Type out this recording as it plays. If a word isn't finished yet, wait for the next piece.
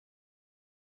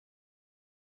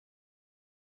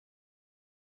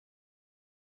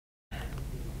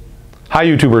Hi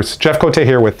YouTubers, Jeff Cote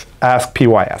here with Ask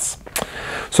PYS.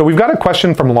 So we've got a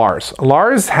question from Lars.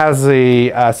 Lars has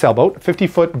a sailboat,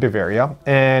 50-foot Bavaria,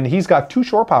 and he's got 2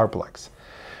 shore power plugs.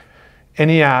 And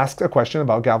he asked a question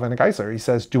about galvanic isolator. He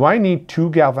says, do I need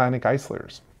 2 galvanic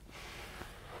isolators?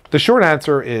 The short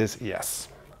answer is yes.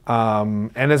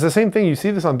 And it's the same thing, you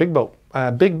see this on big boat.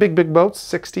 Big boats,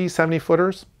 60, 70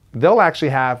 footers. They'll actually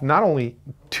have not only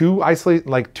 2 galvanic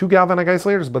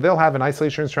isolators, but they'll have an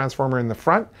isolation transformer in the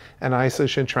front and an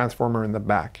isolation transformer in the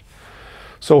back.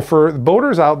 So for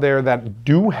boaters out there that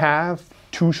do have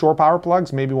 2 shore power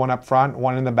plugs, maybe one up front,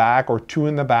 one in the back, or 2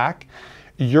 in the back,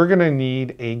 you're gonna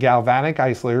need a galvanic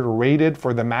isolator rated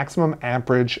for the maximum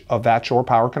amperage of that shore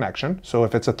power connection. So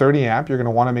if it's a 30 amp, you're gonna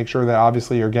wanna make sure that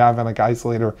obviously your galvanic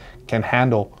isolator can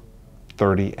handle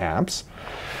 30 amps.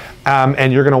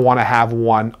 And you're going to want to have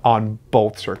one on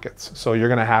both circuits. So you're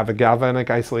going to have a galvanic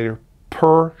isolator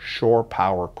per shore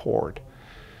power cord.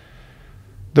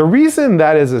 The reason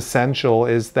that is essential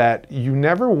is that you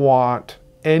never want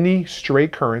any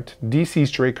straight current, DC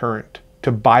straight current,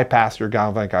 to bypass your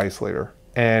galvanic isolator.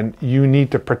 And you need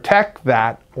to protect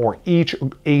that or each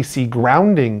AC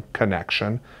grounding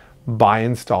connection by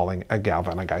installing a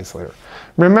galvanic isolator.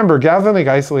 Remember, galvanic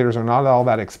isolators are not all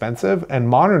that expensive, and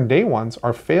modern day ones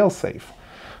are fail-safe.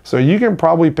 So you can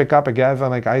probably pick up a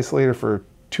galvanic isolator for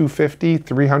 $250,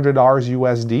 $300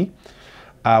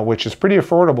 USD, which is pretty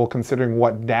affordable considering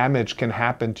what damage can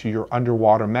happen to your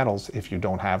underwater metals if you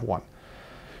don't have one.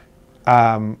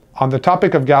 On the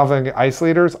topic of galvanic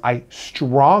isolators, I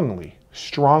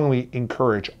strongly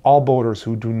encourage all boaters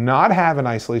who do not have an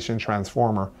isolation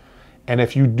transformer, and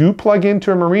if you do plug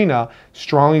into a marina,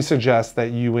 strongly suggest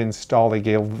that you install a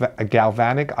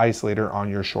galvanic isolator on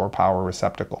your shore power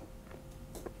receptacle.